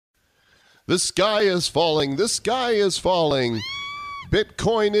The sky is falling. The sky is falling.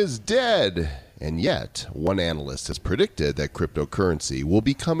 Bitcoin is dead. And yet, one analyst has predicted that cryptocurrency will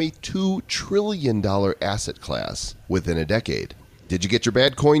become a $2 trillion asset class within a decade. Did you get your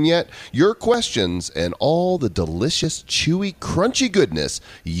bad coin yet? Your questions and all the delicious, chewy, crunchy goodness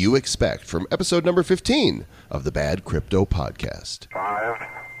you expect from episode number 15 of the Bad Crypto Podcast. 5,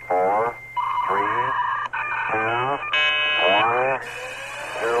 4, 3, 2, 1,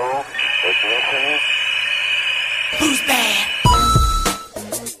 0, ignition. Who's bad?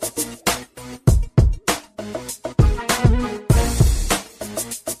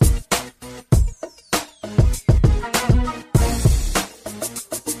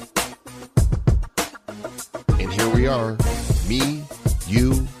 And here we are, me,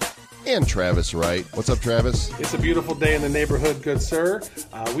 you, and Travis Wright. What's up, Travis? It's a beautiful day in the neighborhood, good sir.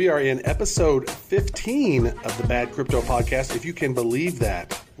 We are in episode 15 of the Bad Crypto Podcast, if you can believe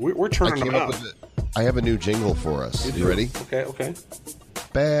that. We're turning them out. I have a new jingle for us. You ready? Okay.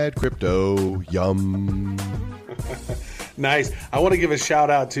 Bad Crypto, yum. Nice. I want to give a shout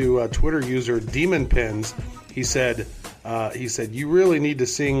out to Twitter user Demon Pins. He said, you really need to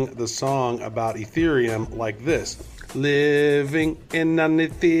sing the song about Ethereum like this. Living in an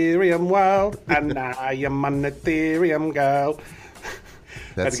Ethereum world, and I am an Ethereum girl.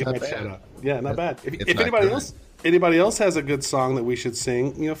 That's Had to not give that bad. shout out. Yeah, not bad. If It's not anybody else has a good song that we should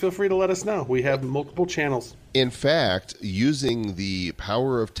sing, feel free to let us know. We have multiple channels. In fact, using the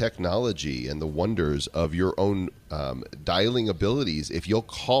power of technology and the wonders of your own dialing abilities, if you'll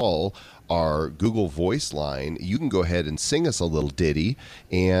call our Google Voice line, you can go ahead and sing us a little ditty.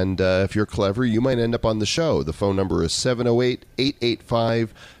 And if you're clever, you might end up on the show. The phone number is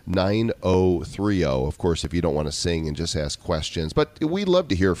 708-885-9030. Of course, if you don't want to sing and just ask questions. But we'd love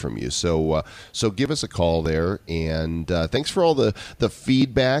to hear from you. So give us a call there. And thanks for all the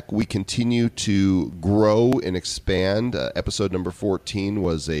feedback. We continue to grow and expand. Episode number 14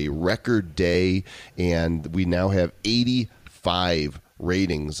 was a record day, and we now have 85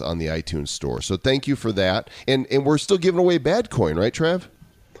 ratings on the iTunes store. So thank you for that. And we're still giving away bad coin, right, Trev?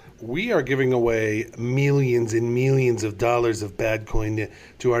 We are giving away millions and millions of dollars of bad coin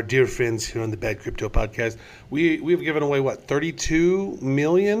to our dear friends here on the Bad Crypto Podcast. We've given away, 32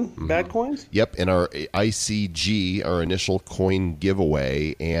 million bad coins? Yep, in our ICG, our initial coin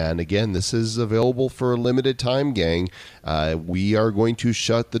giveaway. And again, this is available for a limited time, gang. We are going to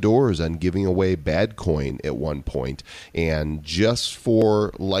shut the doors on giving away bad coin at one point. And just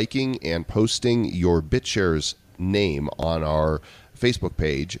for liking and posting your BitShares name on our Facebook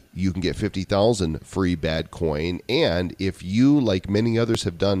page, you can get 50,000 free bad coin. And if you, like many others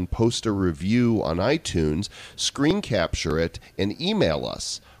have done, post a review on iTunes, screen capture it and email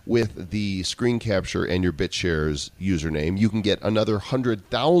us with the screen capture and your BitShares username, you can get another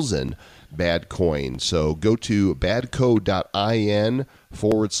 100,000 bad coin. So go to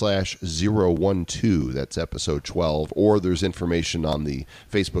badco.in/012. That's episode 12. Or there's information on the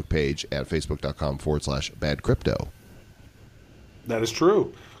Facebook page at facebook.com/badcrypto. That is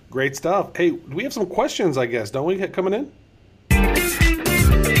true. Great stuff. Hey, we have some questions, I guess, don't we, coming in?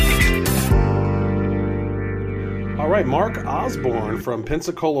 All right, Mark Osborne from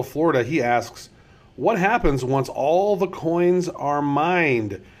Pensacola, Florida, he asks, what happens once all the coins are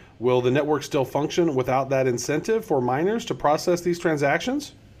mined? Will the network still function without that incentive for miners to process these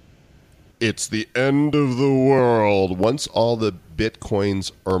transactions? It's the end of the world. Once all the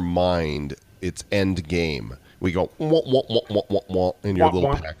bitcoins are mined, it's end game. We go, wah, wah, wah, wah, wah, wah, and your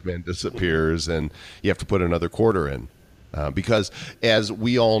little Pac-Man disappears, and you have to put another quarter in. Because, as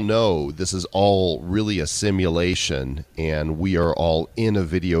we all know, this is all really a simulation, and we are all in a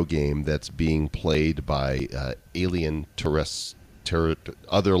video game that's being played by alien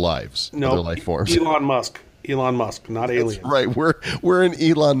other lives, other life forms. Elon Musk, not alien. That's right. We're in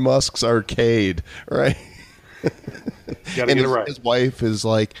Elon Musk's arcade, right? Gotta get it right. His wife is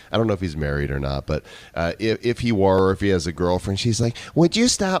like, I don't know if he's married or not, but if he were, or if he has a girlfriend, she's like, would you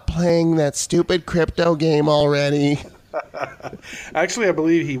stop playing that stupid crypto game already? Actually, I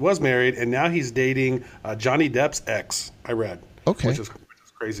believe he was married, and now he's dating Johnny Depp's ex, I read. Okay. Which is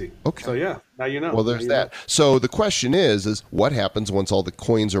crazy. Okay. So, yeah, now you know. Well, there's that. So the question is what happens once all the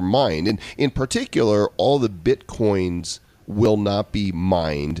coins are mined? And in particular, all the Bitcoins will not be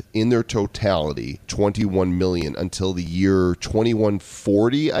mined in their totality, 21 million, until the year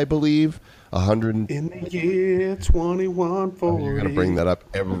 2140, I believe. In the year 2140. You're going to bring that up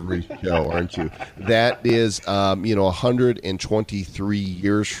every show, aren't you? That is, 123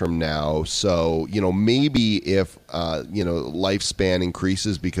 years from now. So, maybe if, lifespan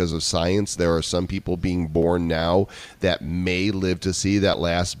increases because of science, there are some people being born now that may live to see that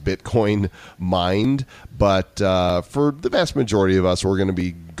last Bitcoin mined. But for the vast majority of us, we're going to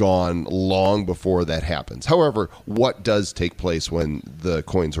be gone long before that happens. However, what does take place when the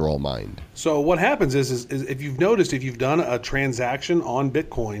coins are all mined? So what happens is if you've noticed, if you've done a transaction on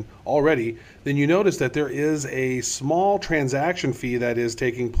Bitcoin already, then you notice that there is a small transaction fee that is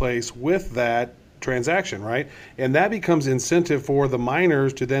taking place with that transaction, right? And that becomes incentive for the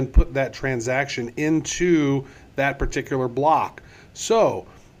miners to then put that transaction into that particular block. So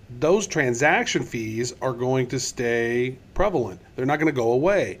those transaction fees are going to stay prevalent. They're not going to go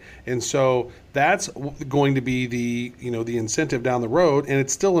away. And so that's going to be the incentive down the road. And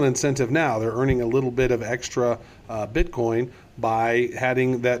it's still an incentive now. They're earning a little bit of extra Bitcoin by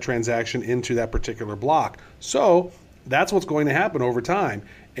adding that transaction into that particular block. So that's what's going to happen over time.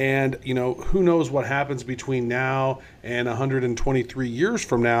 And, who knows what happens between now and 123 years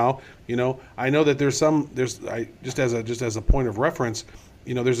from now. I know that just as a point of reference,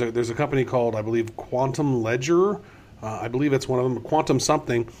 there's a company called, I believe, Quantum Ledger. I believe it's one of them, Quantum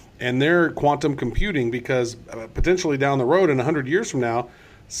something, and they're quantum computing because potentially down the road in 100 years from now,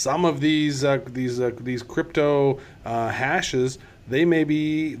 some of these crypto hashes, they may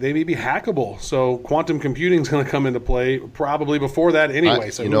be hackable. So quantum computing is going to come into play probably before that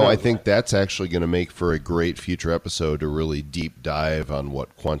anyway. I think that's actually going to make for a great future episode to really deep dive on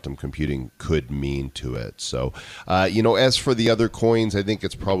what quantum computing could mean to it. So, as for the other coins, I think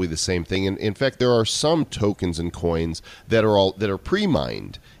it's probably the same thing. And in fact, there are some tokens and coins that are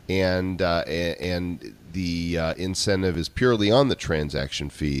pre-mined, and the incentive is purely on the transaction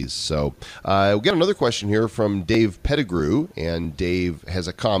fees. So we got another question here from Dave Pettigrew, and Dave has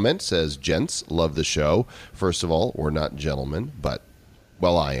a comment, says, "Gents, love the show. First of all, we're not gentlemen, but,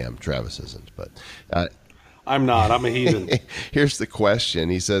 well, I am. Travis isn't, but... I'm not. I'm a heathen." Here's the question.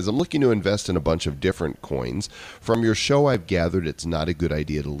 He says, "I'm looking to invest in a bunch of different coins. From your show, I've gathered it's not a good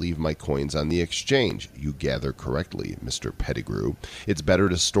idea to leave my coins on the exchange. You gather correctly, Mr. Pettigrew. It's better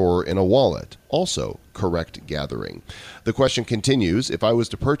to store in a wallet. Also, correct gathering." The question continues, "If I was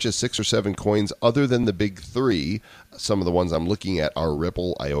to purchase 6 or 7 coins other than the big 3, some of the ones I'm looking at are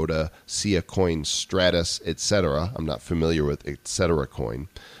Ripple, IOTA, Sia Coin, Stratus, etc. I'm not familiar with etc. coin.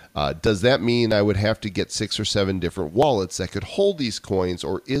 Does that mean I would have to get 6 or 7 different wallets that could hold these coins,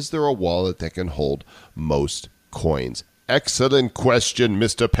 or is there a wallet that can hold most coins?" Excellent question,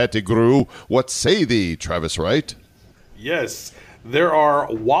 Mr. Pettigrew. What say thee, Travis Wright? Yes, there are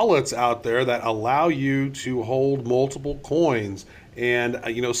wallets out there that allow you to hold multiple coins. And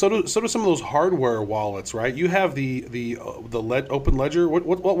so do some of those hardware wallets, right? You have the Open Ledger. What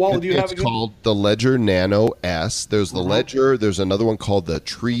wallet do you have again? It's called the Ledger Nano S. There's the Ledger. There's another one called the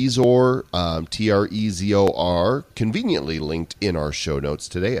Trezor, Trezor, conveniently linked in our show notes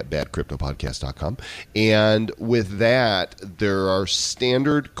today at badcryptopodcast.com. And with that, there are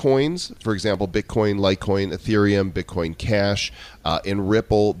standard coins, for example, Bitcoin, Litecoin, Ethereum, Bitcoin Cash, in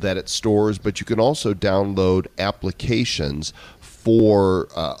Ripple that it stores. But you can also download applications for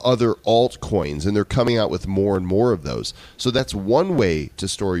other altcoins, and they're coming out with more and more of those. So that's one way to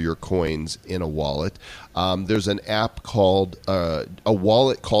store your coins in a wallet. There's an app called, a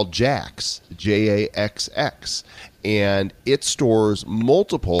wallet called Jaxx, Jaxx, and it stores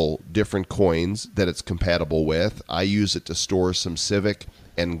multiple different coins that it's compatible with. I use it to store some Civic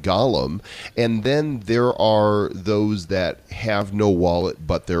and Gollum, and then there are those that have no wallet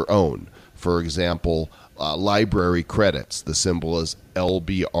but their own. For example, library credits. The symbol is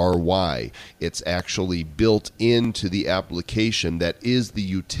LBRY. It's actually built into the application that is the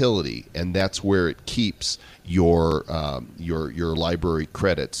utility, and that's where it keeps your library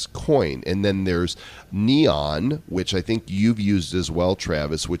credits coin. And then there's Neon, which I think you've used as well,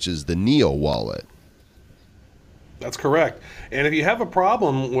 Travis, which is the Neo wallet. That's correct. And if you have a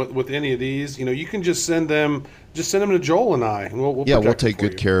problem with any of these, you can just send them to Joel and I. And we'll take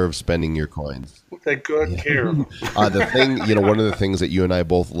good care of spending your coins. We'll take good care of them. The thing, one of the things that you and I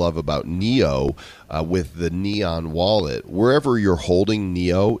both love about Neo, with the Neon wallet, wherever you're holding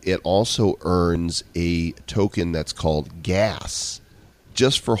Neo, it also earns a token that's called gas,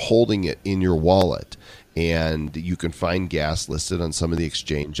 just for holding it in your wallet. And you can find gas listed on some of the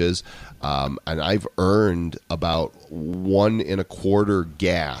exchanges. And I've earned about 1.25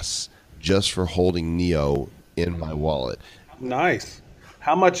 gas just for holding Neo in my wallet. Nice.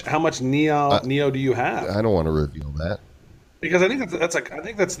 How much Neo do you have? I don't want to reveal that. Because I think that's like I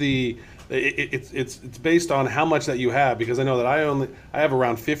think that's the it's based on how much that you have. Because I know that I have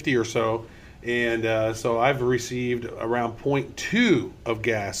around 50 or so, and so I've received around point 0.2 of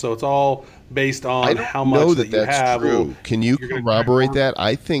gas. So it's all based I on don't how know much that that you that's have. true. Well, Can you you're gonna corroborate that?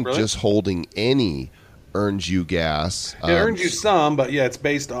 I think really? just holding any earns you gas. It earns you some, but yeah, it's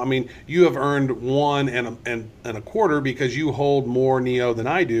based on. I mean, you have earned 1.25 because you hold more Neo than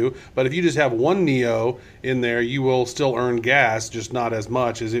I do. But if you just have one Neo in there, you will still earn gas, just not as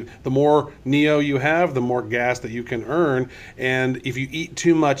much. As the more Neo you have, the more gas that you can earn. And if you eat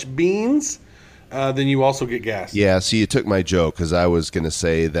too much beans, then you also get gas. Yeah, see, you took my joke because I was going to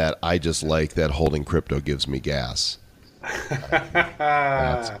say that I just like that holding crypto gives me gas.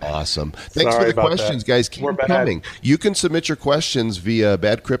 That's awesome. Thanks Sorry for the about questions, that. guys. Keep We're them bad. coming. You can submit your questions via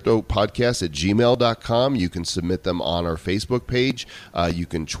badcryptopodcast@gmail.com. You can submit them on our Facebook page. You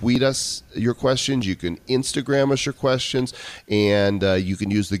can tweet us your questions. You can Instagram us your questions. And you can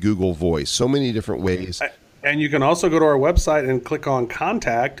use the Google Voice. So many different ways. And you can also go to our website and click on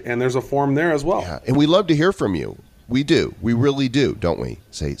contact, and there's a form there as well. And we love to hear from you. We do. We really do, don't we?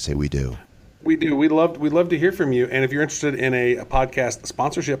 Say we do. We do. We love to hear from you. And if you're interested in a podcast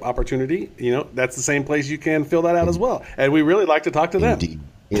sponsorship opportunity, that's the same place you can fill that out as well. And we really like to talk to them.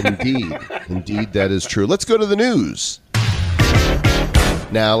 Indeed, that is true. Let's go to the news.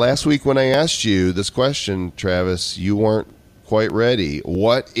 Now, last week when I asked you this question, Travis, you weren't quite ready.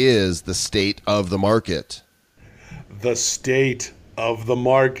 What is the state of the market? The state of the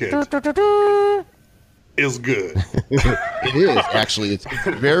market is good. It is actually. It's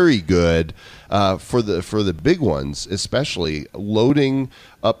very good for the big ones, especially loading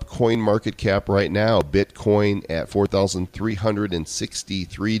up CoinMarketCap right now. Bitcoin at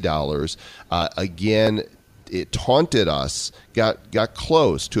 $4,363. Again, it taunted us. Got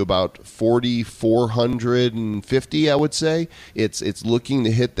close to about 4,450. I would say it's looking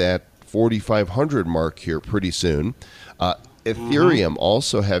to hit that 4,500 mark here pretty soon. Ethereum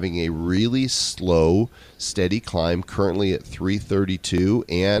also having a really slow, steady climb, currently at 332,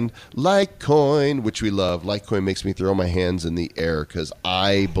 and Litecoin, which we love. Litecoin makes me throw my hands in the air because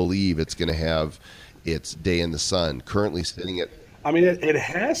I believe it's going to have its day in the sun. Currently sitting at I mean, it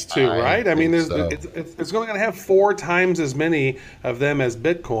has to, right? I mean, think so. it's going to have 4 times as many of them as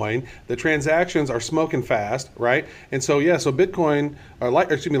Bitcoin. The transactions are smoking fast, right? And so, so Bitcoin,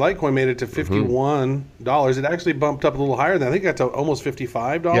 Litecoin made it to $51. It actually bumped up a little higher than I think it got to almost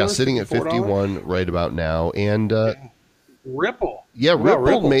 $55. Yeah, sitting at $54. 51 right about now. And Ripple. yeah, What about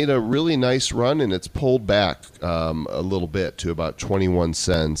Ripple made a really nice run, and it's pulled back a little bit to about 21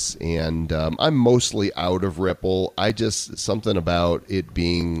 cents. And I'm mostly out of Ripple. Something about it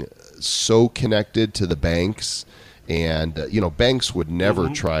being so connected to the banks. And, banks would never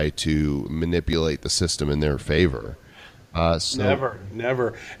try to manipulate the system in their favor. Never.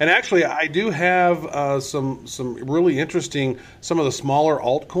 And actually, I do have some really interesting, some of the smaller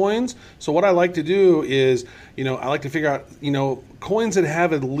altcoins. So what I like to do is, I like to figure out, coins that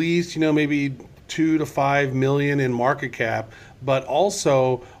have at least, maybe 2 to 5 million in market cap, but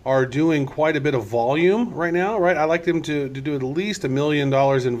also are doing quite a bit of volume right now, right? I like them to do at least $1 million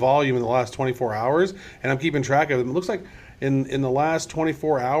in volume in the last 24 hours, and I'm keeping track of them. It looks like in the last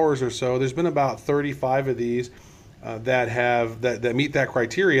 24 hours or so, there's been about 35 of these that meet that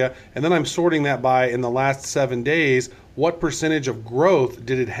criteria, and then I'm sorting that by, in the last 7 days, what percentage of growth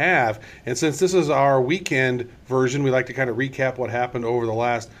did it have? And since this is our weekend version, we like to kind of recap what happened over the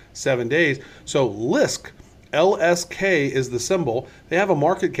last 7 days. So Lisk, LSK is the symbol. They have a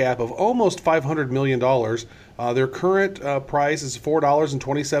market cap of almost $500 million. Their current price is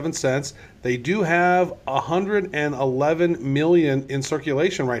 $4.27. They do have 111 million in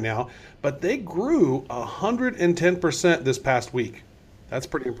circulation right now, but they grew 110% this past week. That's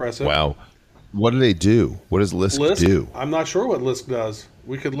pretty impressive. Wow. What do they do? What does Lisk do? I'm not sure what Lisk does.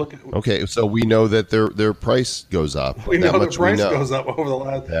 We could look at. Okay, so we know that their price goes up. We know That the much price we know. goes up over the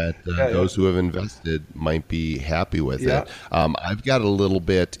last. That those who have invested might be happy with Yeah. it. I've got a little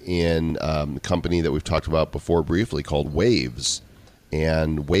bit in a company that we've talked about before briefly called Waves,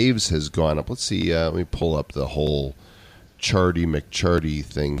 and Waves has gone up. Let's see. Let me pull up the whole Charty McCharty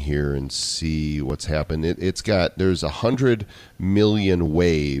thing here and see what's happened. There's 100 million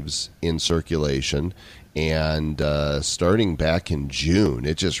waves in circulation, and starting back in June,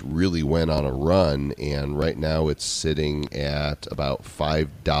 it just really went on a run, and right now it's sitting at about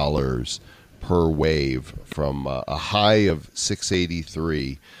 $5 per wave from a high of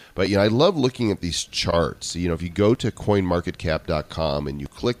 683. But I love looking at these charts. If you go to coinmarketcap.com and you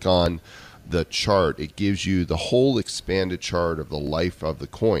click on the chart. It gives you the whole expanded chart of the life of the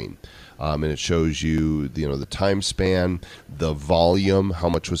coin. And it shows you, the time span, the volume, how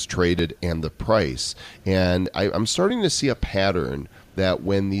much was traded, and the price. And I'm starting to see a pattern that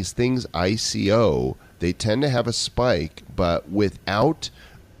when these things ICO, they tend to have a spike, but without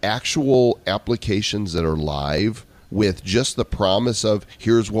actual applications that are live, with just the promise of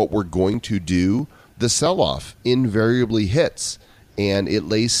here's what we're going to do, the sell-off invariably hits, and it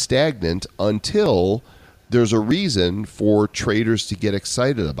lays stagnant until there's a reason for traders to get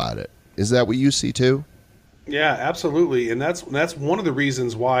excited about it. Is that what you see too? Yeah, absolutely. And that's one of the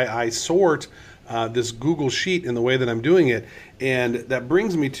reasons why I sort this Google Sheet in the way that I'm doing it. And that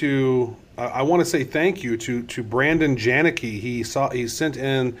brings me to, I want to say thank you to Brandon Janicki. He sent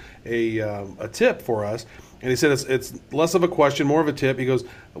in a tip for us. And he said it's less of a question, more of a tip. He goes,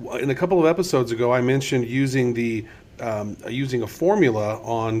 in a couple of episodes ago, I mentioned using a formula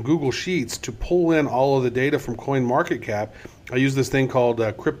on Google Sheets to pull in all of the data from CoinMarketCap. I use this thing called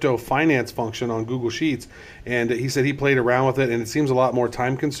crypto finance function on Google Sheets, and he said he played around with it, and it seems a lot more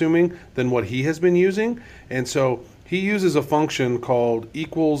time consuming than what he has been using. And so he uses a function called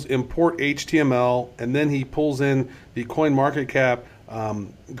equals import HTML, and then he pulls in the CoinMarketCap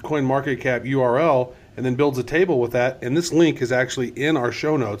URL, and then builds a table with that. And this link is actually in our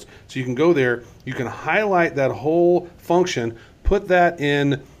show notes, so you can go there. You can highlight that whole function, put that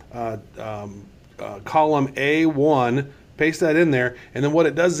in column A1. Paste that in there, and then what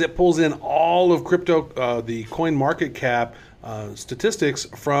it does is it pulls in all of the CoinMarketCap statistics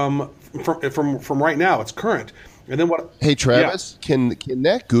from right now. It's current. And then what? Hey Travis, can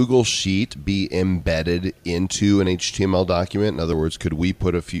that Google Sheet be embedded into an HTML document? In other words, could we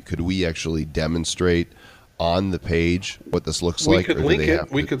actually demonstrate on the page what this looks like? We could link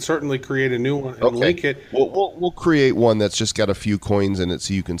it. We could certainly create a new one and link it. We'll create one that's just got a few coins in it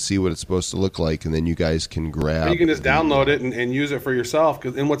so you can see what it's supposed to look like, and then you guys can grab. You can just download it and use it for yourself.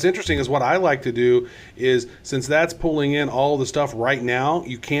 And what's interesting is what I like to do is, since that's pulling in all the stuff right now,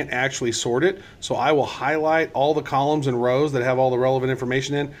 you can't actually sort it. So I will highlight all the columns and rows that have all the relevant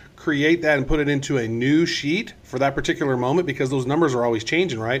information in, create that and put it into a new sheet for that particular moment, because those numbers are always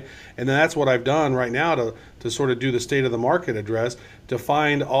changing, right? And then that's what I've done right now to sort of do the state of the market address, to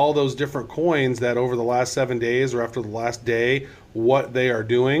find all those different coins that over the last 7 days or after the last day, what they are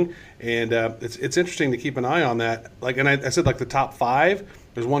doing. And it's interesting to keep an eye on that. And I said, the top 5,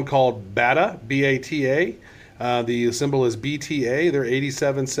 there's one called BATA, B-A-T-A. The symbol is BTA. They're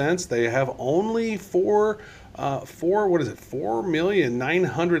 87 cents. They have only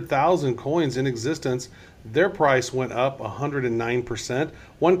 4,900,000 coins in existence. Their price went up 109%.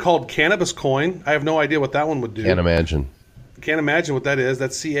 One called Cannabis Coin. I have no idea what that one would do. Can't imagine what that is.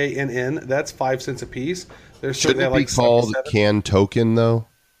 That's CANN. That's 5 cents a piece. Shouldn't it be called Can Token though?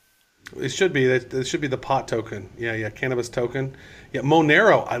 It should be. It should be the pot token. Yeah, Cannabis token. Yeah,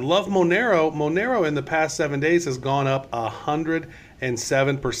 Monero. I love Monero. Monero in the past 7 days has gone up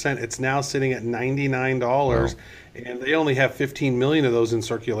 107%. It's now sitting at $99. Wow. And they only have 15 million of those in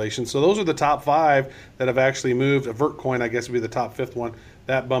circulation. So those are the top 5 that have actually moved. Vertcoin, I guess, would be the top 5th one.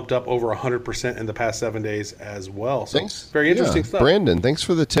 That bumped up over 100% in the past 7 days as well. So thanks. Very interesting stuff. Brandon, thanks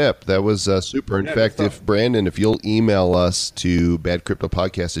for the tip. That was super. In fact, if you'll email us to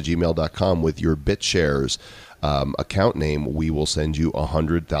badcryptopodcast@gmail.com with your BitShares account name, we will send you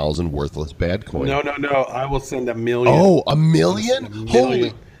 100,000 worthless bad coin. No. I will send 1 million. Oh, 1 million?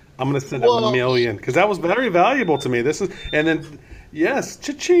 Holy! I'm going to send 1 million because that was very valuable to me. Yes,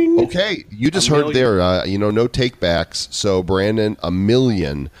 cha-ching. Okay, you just heard there, no take-backs. So, Brandon, 1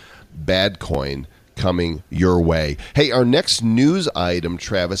 million bad coin coming your way. Hey, our next news item,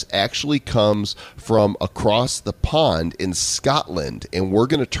 Travis, actually comes from across the pond in Scotland, and we're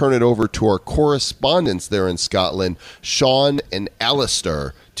going to turn it over to our correspondents there in Scotland, Sean and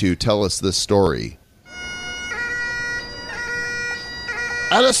Alistair, to tell us this story.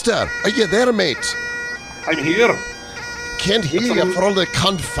 Alistair, are you there, mate? I'm here. Can't hear you for all the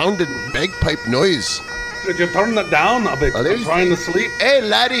confounded bagpipe noise. Could you turn it down a bit? I'm trying to sleep. Hey,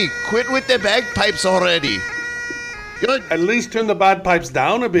 laddie, quit with the bagpipes already. Good. At least turn the bagpipes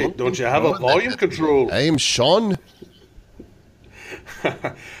down a bit. Don't you have a volume control? I am Sean.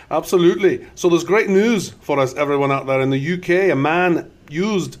 Absolutely. So there's great news for us, everyone out there in the UK. A man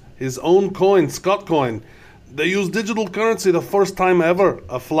used his own coin, Scott Coin. They used digital currency the first time ever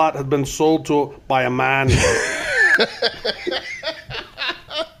a flat had been sold to by a man.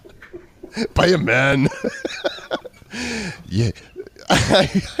 By a man. Yeah.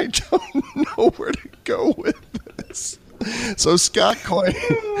 I don't know where to go with this. So Scott Coin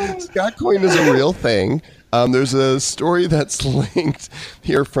is a real thing. There's a story that's linked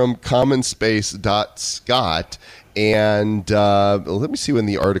here from commonspace.scot. And let me see when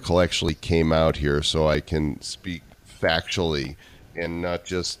the article actually came out here so I can speak factually and not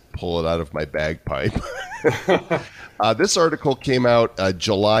just pull it out of my bagpipe. This article came out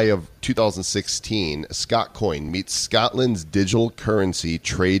July of 2016. Scotcoin meets Scotland's digital currency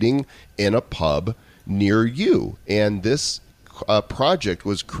trading in a pub near you. And this project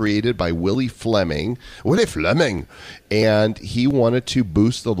was created by Willie Fleming, and he wanted to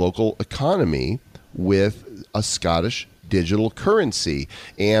boost the local economy with a Scottish digital currency.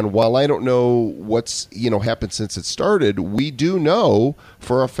 And while I don't know what's happened since it started, we do know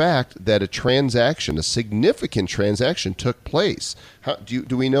for a fact that a significant transaction took place.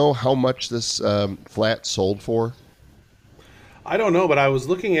 Do we know how much this flat sold for? I don't know, but I was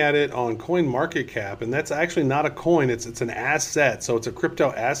looking at it on CoinMarketCap, and that's actually not a coin. It's an asset. So it's a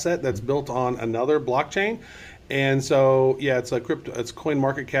crypto asset that's built on another blockchain. And so, yeah, it's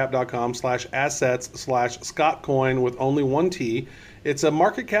coinmarketcap.com/assets/ScottCoin with only one T. It's a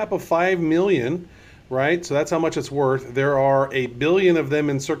market cap of 5 million, right? So that's how much it's worth. There are 1 billion of them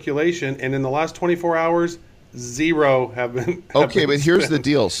in circulation, and in the last 24 hours, 0 have been. Okay, but here's the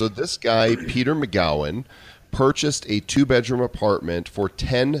deal. So this guy, Peter McGowan, purchased a 2-bedroom apartment for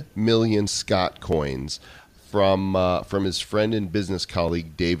 10 million Scott coins from his friend and business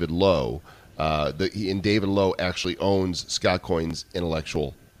colleague David Lowe. And David Lowe actually owns Scotcoin's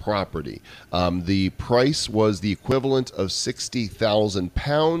intellectual property. The price was the equivalent of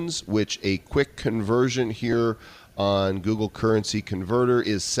 £60,000, which a quick conversion here on Google Currency Converter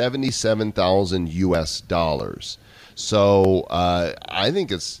is 77,000 US dollars. So I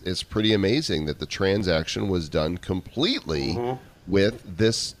think it's pretty amazing that the transaction was done completely with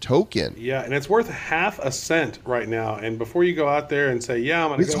this token. Yeah, and it's worth half a cent right now. And before you go out there and say, yeah, I'm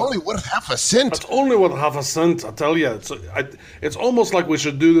going to It's only worth half a cent. It's only worth half a cent, I tell you. It's almost like we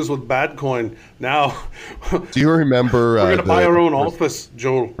should do this with Badcoin now. Do you remember... We're going to buy our own office,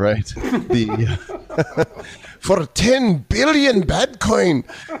 Joel. Right. For 10 billion Badcoin.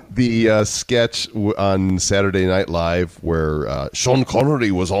 The sketch on Saturday Night Live where Sean Connery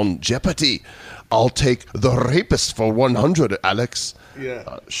was on Jeopardy! I'll take the rapist for 100, Alex.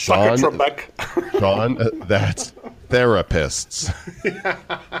 Yeah. Sean, Suck it, Trebek. Sean, that's therapists.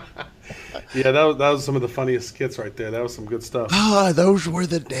 Yeah, that was some of the funniest skits right there. That was some good stuff. Those were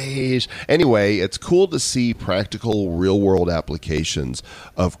the days. Anyway, it's cool to see practical real-world applications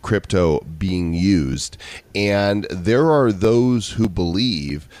of crypto being used. And there are those who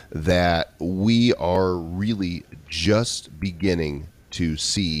believe that we are really just beginning to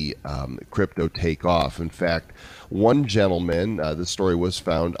see crypto take off. In fact, one gentleman, this story was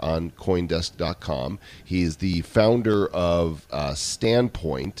found on Coindesk.com. He's the founder of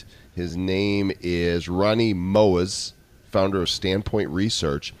Standpoint. His name is Ronnie Moaz, founder of Standpoint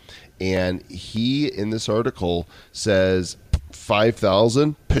Research. And he, in this article, says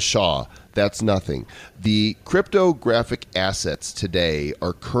 5,000? Pshaw. That's nothing. The cryptographic assets today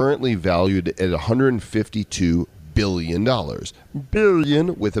are currently valued at $152 billion.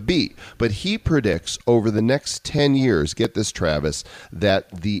 Billion with a B. But he predicts over the next 10 years, get this, Travis,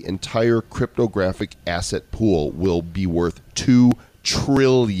 that the entire cryptographic asset pool will be worth $2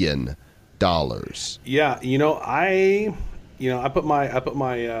 trillion. Yeah, I put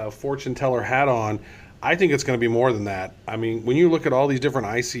my fortune teller hat on. I think it's going to be more than that. I mean, when you look at all these different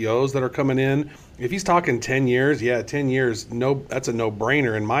ICOs that are coming in, if he's talking 10 years, 10 years, that's a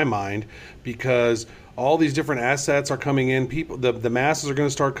no-brainer in my mind, because all these different assets are coming in. People, the masses are going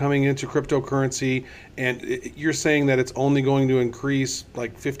to start coming into cryptocurrency, and you're saying that it's only going to increase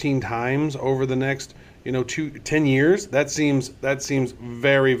like 15 times over the next 10 years. That seems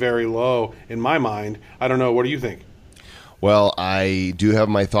very, very low in my mind. I don't know. What do you think? Well, I do have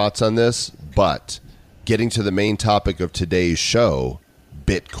my thoughts on this, but getting to the main topic of today's show,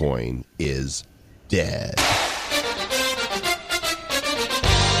 Bitcoin is dead.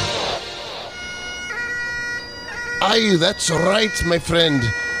 Aye, that's right, my friend.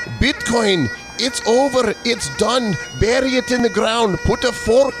 Bitcoin, it's over. It's done. Bury it in the ground. Put a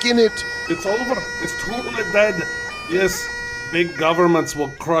fork in it. It's over. It's totally dead. Yes, big governments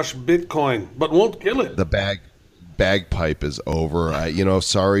will crush Bitcoin, but won't kill it. The bagpipe is over.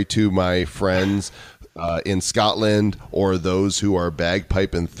 Sorry to my friends in Scotland or those who are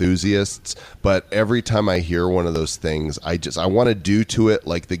bagpipe enthusiasts, but every time I hear one of those things, I want to do to it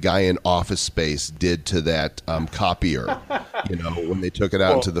like the guy in Office Space did to that copier, when they took it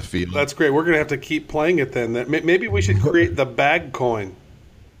out into the field. That's great. We're going to have to keep playing it then. Maybe we should create the bag coin.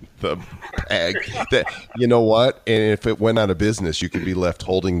 the bag. That, you know what? And if it went out of business, you could be left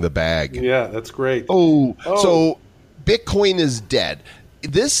holding the bag. Yeah, that's great. So Bitcoin is dead.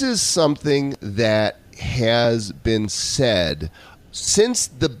 This is something that has been said since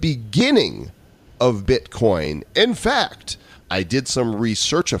the beginning of Bitcoin. In fact, I did some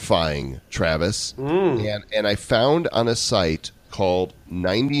researchifying, Travis, and I found on a site called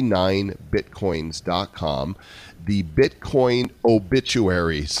 99bitcoins.com the Bitcoin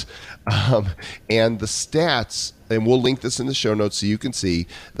obituaries. And the stats, and we'll link this in the show notes so you can see.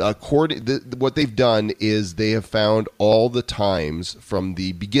 What they've done is they have found all the times from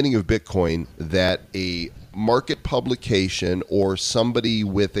the beginning of Bitcoin that a market publication or somebody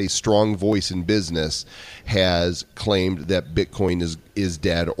with a strong voice in business has claimed that Bitcoin is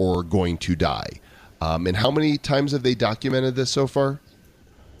dead or going to die. And how many times have they documented this so far?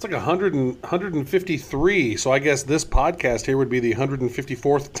 It's like 153. So I guess this podcast here would be the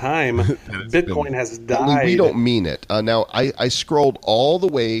 154th time Bitcoin has died. Only we don't mean it. Now, I scrolled all the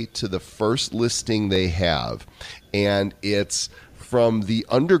way to the first listing they have, and it's from the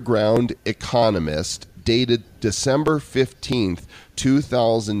Underground Economist, dated December 15th,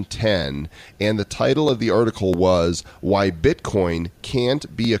 2010, and the title of the article was Why Bitcoin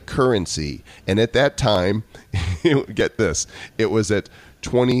Can't Be a Currency. And at that time, get this, it was at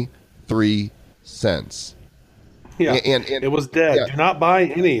 23 cents. Yeah, and it was dead. Yeah. Do not buy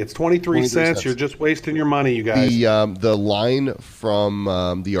any. It's 23 cents. You're just wasting your money, you guys. The line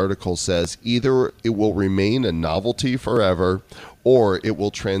from the article says, either it will remain a novelty forever, or it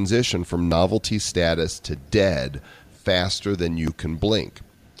will transition from novelty status to dead faster than you can blink.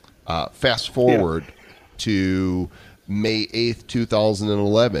 Fast forward to May 8th,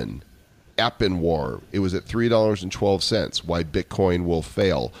 2011. Appinwar, it was at $3.12. Why Bitcoin Will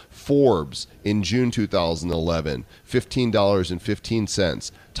Fail. Forbes in June 2011,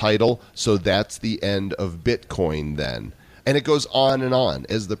 $15.15. Title, So That's the End of Bitcoin Then. And it goes on and on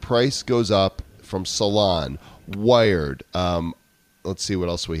as the price goes up. From Salon, Wired. Let's see what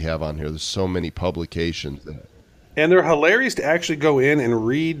else we have on here. There's so many publications. And they're hilarious to actually go in and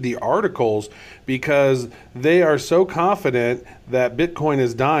read the articles because they are so confident that Bitcoin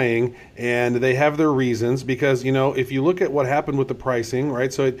is dying, and they have their reasons. Because, you know, if you look at what happened with the pricing,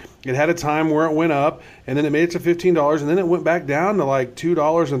 right? So it had a time where it went up, and then it made it to $15, and then it went back down to like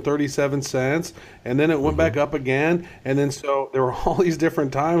 $2.37, and then it went back up again. And then so there were all these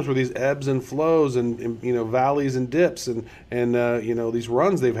different times where these ebbs and flows and you know, valleys and dips and you know, these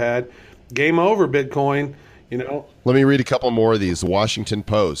runs they've had. Game over, Bitcoin. You know, let me read a couple more of these. The Washington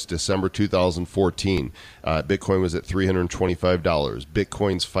Post, December 2014. Bitcoin was at $325.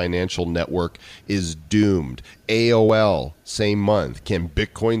 Bitcoin's financial network is doomed. AOL, same month. Can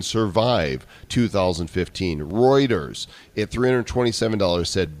Bitcoin survive? 2015. Reuters, at $327,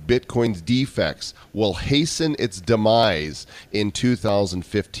 said Bitcoin's defects will hasten its demise in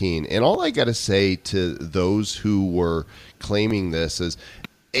 2015. And all I got to say to those who were claiming this is,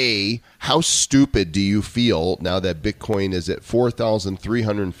 how stupid do you feel now that Bitcoin is at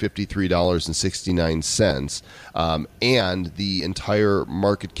 $4,353.69, and the entire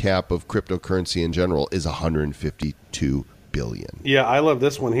market cap of cryptocurrency in general is $152 billion? Yeah, I love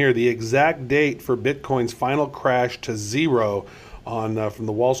this one here. The exact date for Bitcoin's final crash to zero on from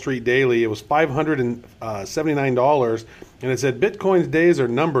the Wall Street Daily. It was $579, and it said Bitcoin's days are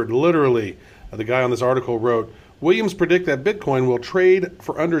numbered, literally. The guy on this article wrote, Williams predict that Bitcoin will trade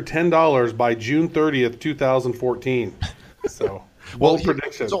for under $10 by June 30th, 2014. So,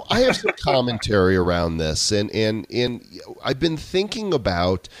 prediction. So I have some commentary around this, and I've been thinking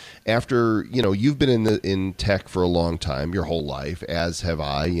about, after, you know, you've been in tech for a long time, your whole life, as have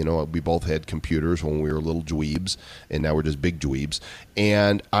I. You know, we both had computers when we were little dweebs, and now we're just big dweebs.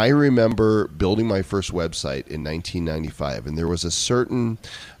 And I remember building my first website in 1995, and there was a certain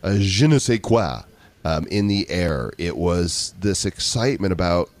je ne sais quoi in the air. It was this excitement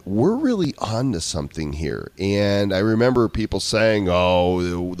about, we're really on to something here. And I remember people saying,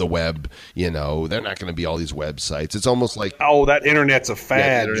 oh, the web, you know, they're not going to be all these websites. It's almost like, oh, that internet's a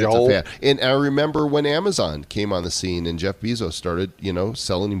fad, Joel. And I remember when Amazon came on the scene and Jeff Bezos started, you know,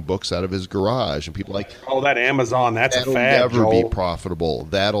 selling books out of his garage, and people like, oh, that Amazon, that's a fad, that'll never Joel. be profitable.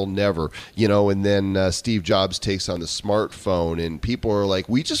 That'll never, you know. And then Steve Jobs takes on the smartphone, and people are like,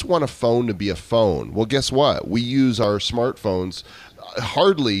 we just want a phone to be a phone. Well, guess what? We use our smartphones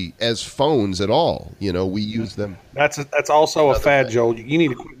hardly as phones at all. You know, we use them. That's also a fad, Joel. You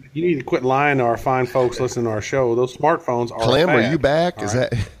need to quit lying to our fine folks listening to our show. Those smartphones are Clem, a fad. are you back? All Is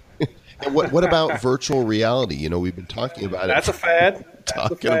right. that? And what about virtual reality? You know, we've been talking about That's it. a fad.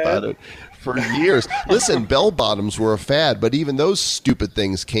 Talking about it for years. Listen, bell bottoms were a fad, but even those stupid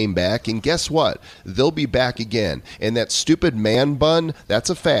things came back, and guess what? They'll be back again. And that stupid man bun, that's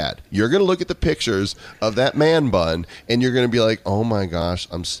a fad. You're going to look at the pictures of that man bun, and you're going to be like, oh my gosh,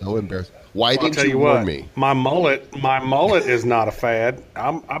 I'm so embarrassed. Why I'll didn't tell you you warn what, me? my mullet is not a fad.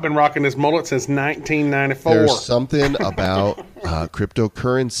 I've been rocking this mullet since 1994. There's something about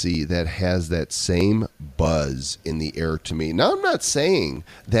cryptocurrency that has that same buzz in the air to me. Now, I'm not saying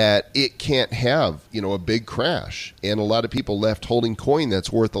that it can't have, you know, a big crash and a lot of people left holding coin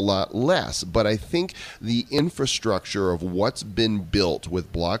that's worth a lot less. But I think the infrastructure of what's been built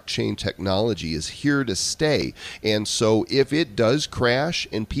with blockchain technology is here to stay. And so if it does crash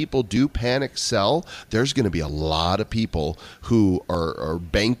and people do panic sell, there's going to be a lot of people who are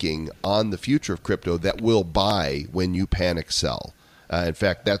banking on the future of crypto that will buy when you panic sell. In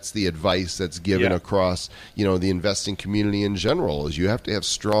fact, that's the advice that's given across, you know, the investing community in general, is you have to have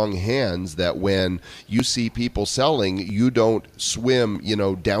strong hands that when you see people selling, you don't swim, you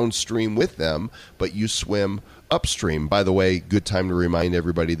know, downstream with them, but you swim upstream. By the way, good time to remind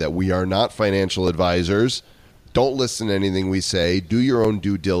everybody that we are not financial advisors. Don't listen to anything we say. Do your own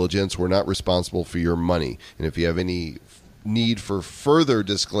due diligence. We're not responsible for your money. And if you have any need for further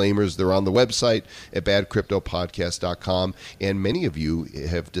disclaimers, they're on the website at badcryptopodcast.com. And many of you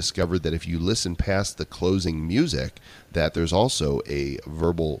have discovered that if you listen past the closing music, that there's also a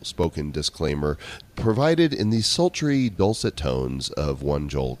verbal spoken disclaimer provided in the sultry, dulcet tones of one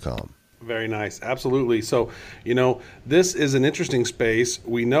Joel Comm. Very nice. Absolutely. So, you know, this is an interesting space.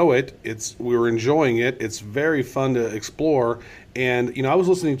 We know it. We're enjoying it. It's very fun to explore. And, you know, I was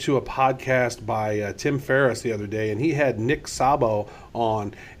listening to a podcast by Tim Ferriss the other day, and he had Nick Szabo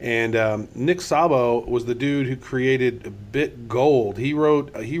on. And Nick Szabo was the dude who created BitGold. He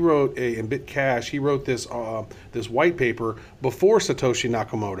wrote in BitCash, he wrote this white paper before Satoshi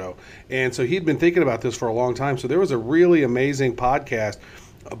Nakamoto. And so he'd been thinking about this for a long time. So there was a really amazing podcast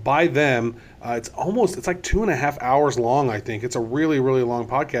by them. It's like 2.5 hours long, I think. It's a really, really long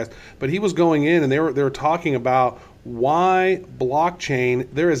podcast. But he was going in and they were talking about why blockchain,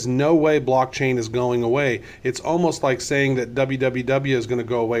 there is no way blockchain is going away. It's almost like saying that www is going to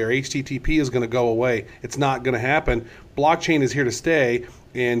go away or HTTP is going to go away. It's not going to happen. Blockchain is here to stay,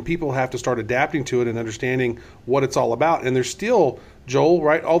 and people have to start adapting to it and understanding what it's all about. And there's still, Joel,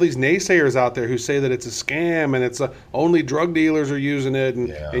 right, all these naysayers out there who say that it's a scam and it's only drug dealers are using it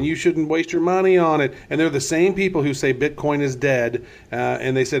and you shouldn't waste your money on it. And they're the same people who say Bitcoin is dead,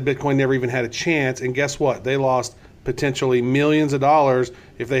 and they said Bitcoin never even had a chance. And guess what? They lost potentially millions of dollars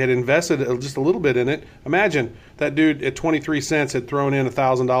if they had invested just a little bit in it. Imagine that dude at 23 cents had thrown in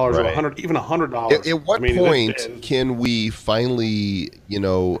 $1,000 or even $100. At what point can we finally, you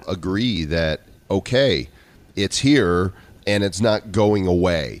know, agree that, okay, it's here and it's not going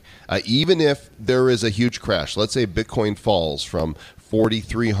away? Even if there is a huge crash, let's say Bitcoin falls from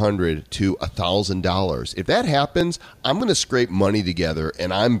 $4,300 to $1,000. If that happens, I'm going to scrape money together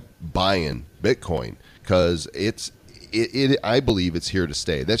and I'm buying Bitcoin because I believe it's here to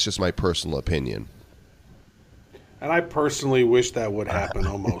stay. That's just my personal opinion. And I personally wish that would happen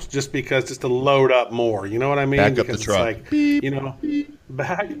almost, just to load up more. You know what I mean? Back up the truck. It's like, beep, you know,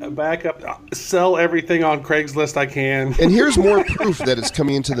 back up, sell everything on Craigslist I can. And here's more proof that it's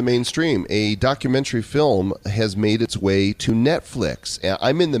coming into the mainstream. A documentary film has made its way to Netflix.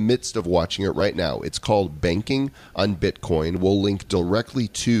 I'm in the midst of watching it right now. It's called Banking on Bitcoin. We'll link directly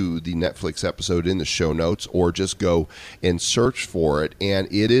to the Netflix episode in the show notes, or just go and search for it. And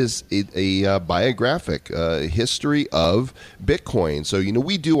it is a biographic history of Bitcoin. So, you know,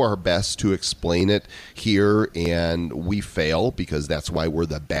 we do our best to explain it here, and we fail because that's why we're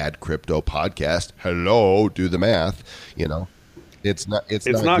the Bad Crypto Podcast. Hello, do the math. You know, it's not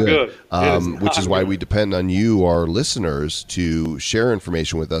good. Which is why we depend on you, our listeners, to share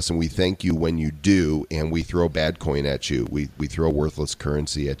information with us, and we thank you when you do. And we throw bad coin at you. We throw worthless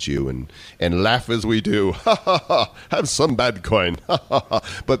currency at you, and laugh as we do. Have some bad coin.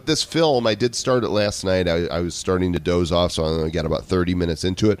 But this film, I did start it last night. I was starting to doze off, so I only got about 30 minutes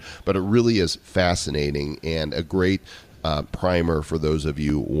into it. But it really is fascinating and a great primer for those of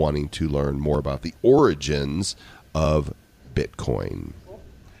you wanting to learn more about the origins of Bitcoin.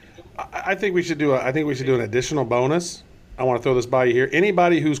 I think we should do an additional bonus. I want to throw this by you here.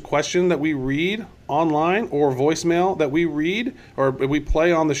 Anybody whose question that we read online or voicemail that we read or we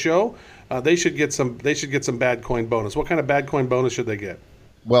play on the show, they should get some bad coin bonus. What kind of bad coin bonus should they get?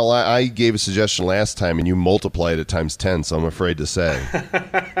 Well, I gave a suggestion last time, and you multiplied it times 10, so I'm afraid to say.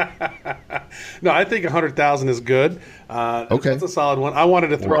 No, I think 100,000 is good. Okay. That's a solid one. I wanted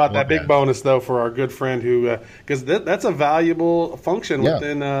to throw out that big bad. bonus though for our good friend who, because that's a valuable function Yeah.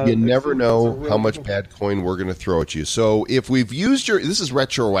 within. You never it's a know really how much cool- bad coin we're going to throw at you. So if we've used this is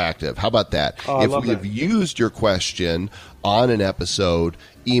retroactive. How about that? Oh, I If love we have that. used your question on an episode,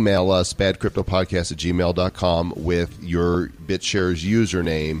 email us badcryptopodcast@gmail.com with your BitShares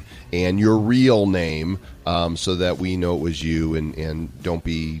username and your real name, so that we know it was you, and don't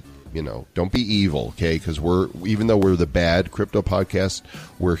be evil, okay? Because even though we're the Bad Crypto Podcast,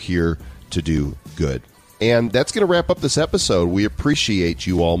 we're here to do good. And that's going to wrap up this episode. We appreciate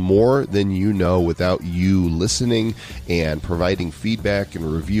you all more than you know. Without you listening and providing feedback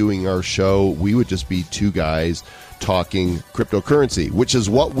and reviewing our show, we would just be two guys talking cryptocurrency, which is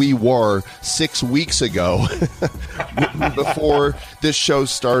what we were 6 weeks ago before this show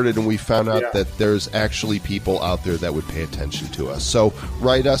started, and we found out that there's actually people out there that would pay attention to us. So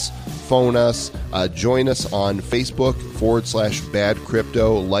write us, phone us, join us on Facebook /Bad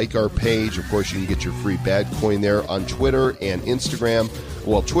Crypto. Like our page. Of course, you can get your free Bad Coin there on Twitter and Instagram.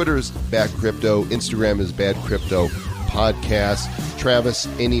 Well, Twitter's Bad Crypto, Instagram is Bad Crypto Podcast. Travis,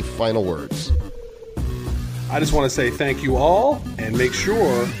 any final words? I just want to say thank you all, and make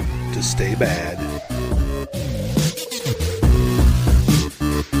sure to stay bad.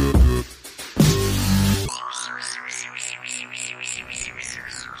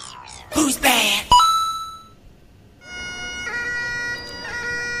 Who's bad?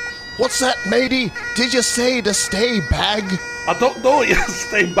 What's that, matey? Did you say to stay bag? I don't know. You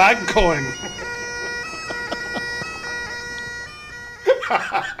stay bad coin.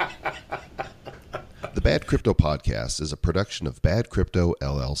 The Bad Crypto Podcast is a production of Bad Crypto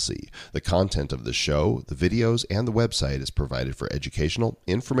LLC. The content of the show, the videos, and the website is provided for educational,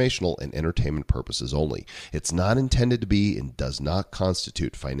 informational, and entertainment purposes only. It's not intended to be and does not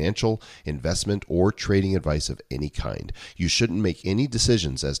constitute financial, investment, or trading advice of any kind. You shouldn't make any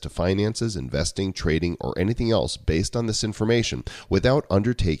decisions as to finances, investing, trading, or anything else based on this information without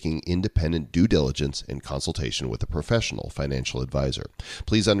undertaking independent due diligence and consultation with a professional financial advisor.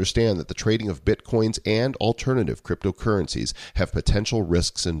 Please understand that the trading of Bitcoins and alternative cryptocurrencies have potential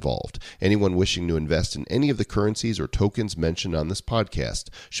risks involved. Anyone wishing to invest in any of the currencies or tokens mentioned on this podcast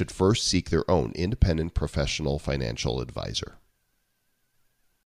should first seek their own independent professional financial advisor.